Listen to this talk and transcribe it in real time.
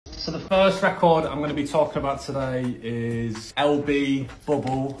So the first record I'm going to be talking about today is LB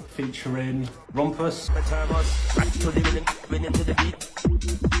Bubble featuring Rumpus,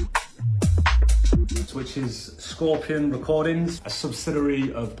 which is Scorpion Recordings, a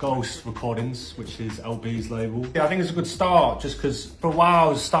subsidiary of Ghost Recordings, which is LB's label. Yeah, I think it's a good start just because for a while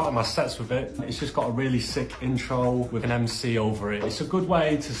I was starting my sets with it. It's just got a really sick intro with an MC over it. It's a good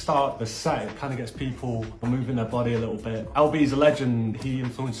way to start the set. It kind of gets people moving their body a little bit. LB's a legend. He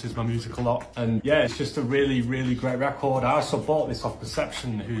influences my music a lot. And yeah, it's just a really, really great record. I also bought this off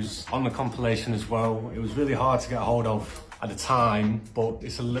Perception, who's on the compilation as well. It was really hard to get a hold of at the time, but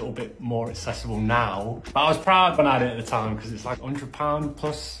it's a little bit more accessible now. But I was proud when I had it at the time because it's like £100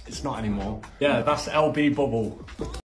 plus. It's not anymore. Yeah, that's LB Bubble.